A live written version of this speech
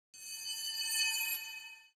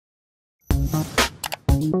Hello,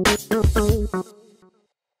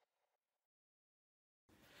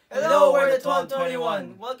 we're the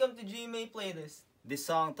 21. Welcome to GMA Playlist. This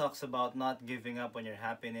song talks about not giving up on your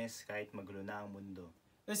happiness kahit magulo na ang mundo.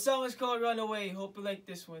 The song is called Runaway. Hope you like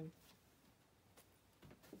this one.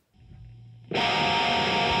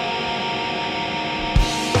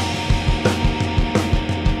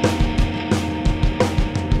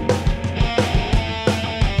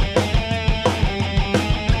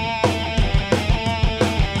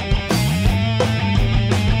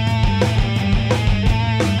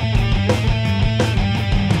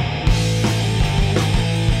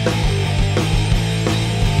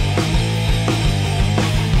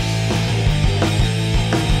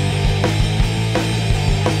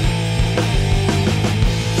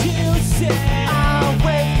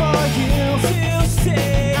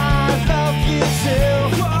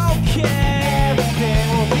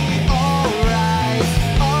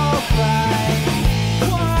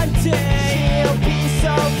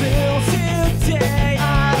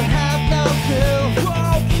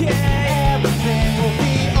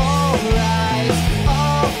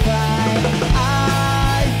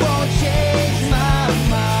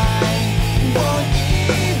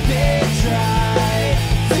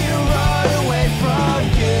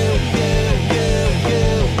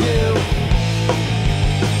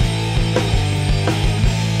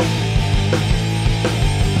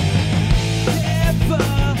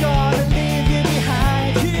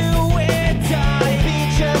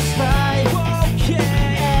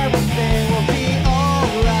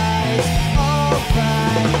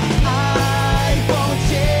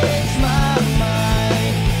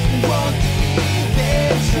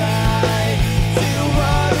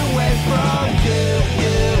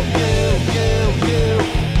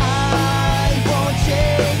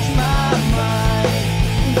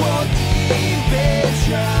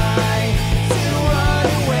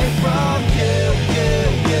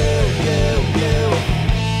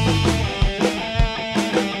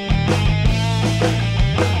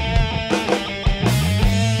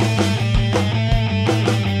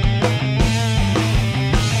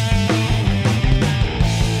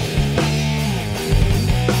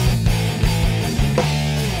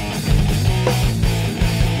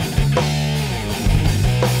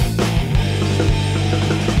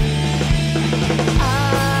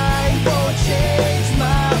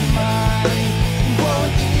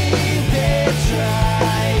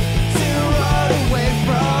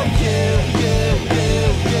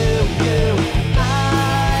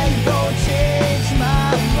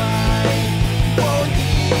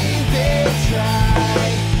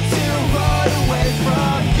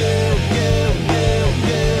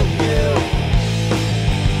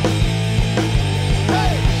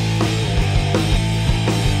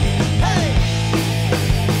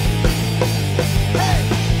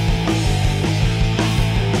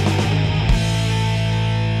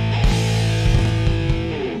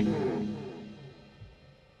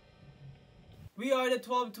 We are the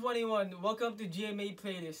 1221. Welcome to GMA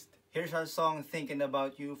Playlist. Here's our song Thinking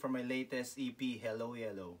About You from my latest EP, Hello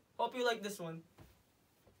Yellow. Hope you like this one.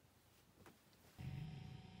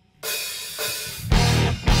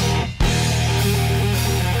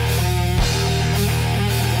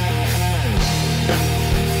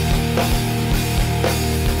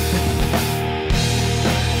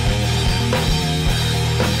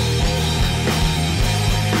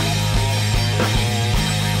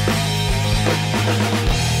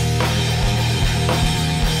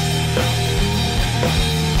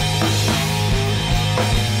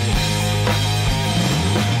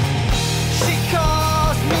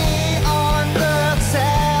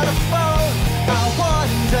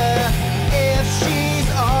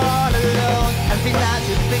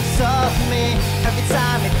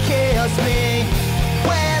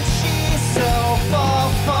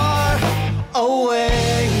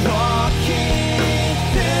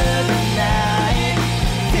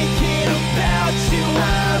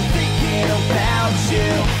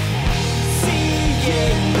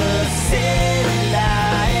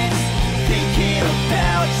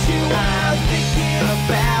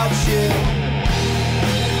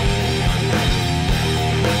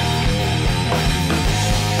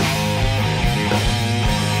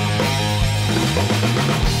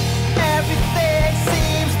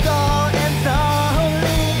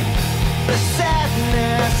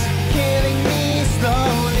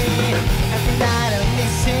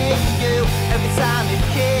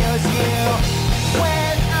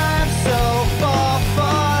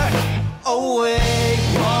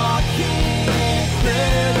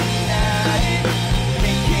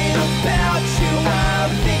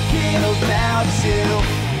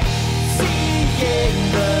 Seeing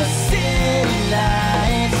the city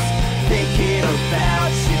lights, thinking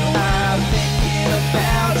about you, I'm thinking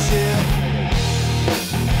about you.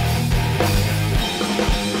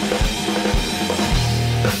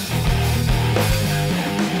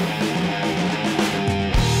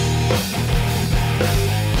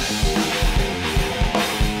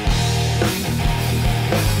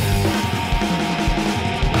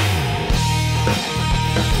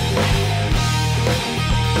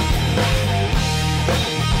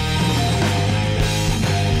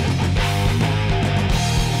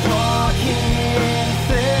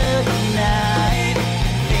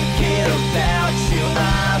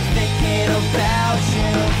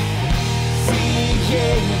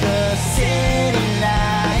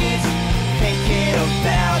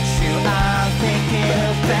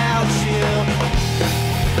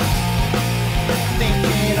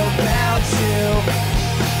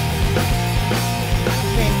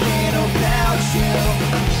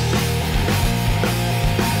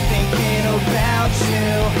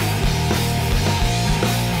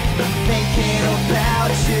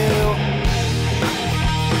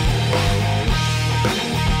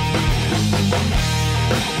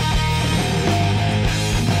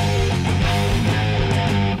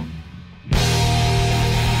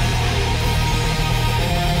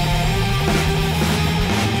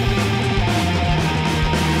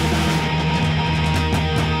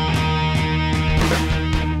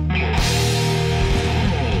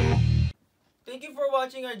 Thank you for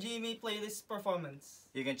watching our GMA playlist performance.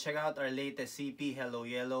 You can check out our latest CP, Hello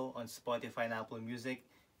Yellow, on Spotify and Apple Music.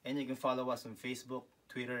 And you can follow us on Facebook,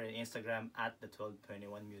 Twitter, and Instagram at the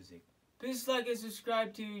 1221 Music. Please like and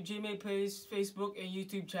subscribe to GMA Playlist Facebook and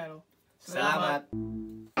YouTube channel. Salamat!